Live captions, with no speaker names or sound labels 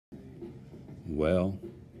Well,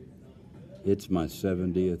 it's my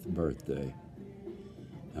 70th birthday,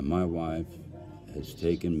 and my wife has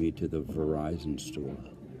taken me to the Verizon store.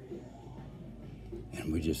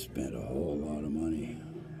 And we just spent a whole lot of money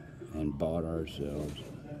and bought ourselves,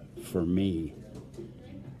 for me,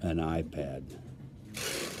 an iPad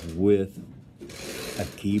with a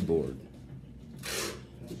keyboard.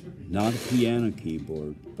 Not a piano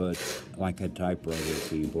keyboard, but like a typewriter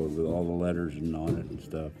keyboard with all the letters on it and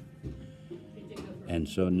stuff. And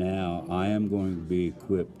so now I am going to be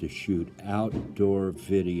equipped to shoot outdoor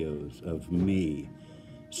videos of me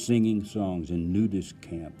singing songs in nudist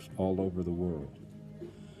camps all over the world.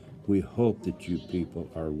 We hope that you people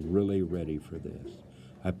are really ready for this.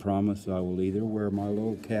 I promise I will either wear my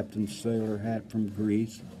little Captain Sailor hat from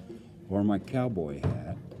Greece or my cowboy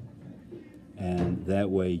hat, and that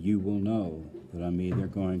way you will know that I'm either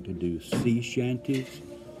going to do sea shanties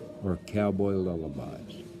or cowboy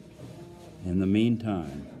lullabies. In the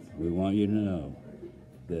meantime, we want you to know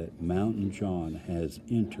that Mountain John has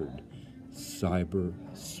entered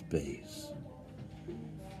cyberspace.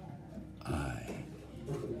 I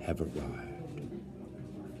have arrived.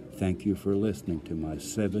 Thank you for listening to my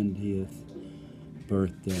 70th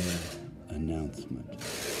birthday announcement.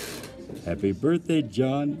 Happy birthday,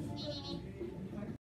 John.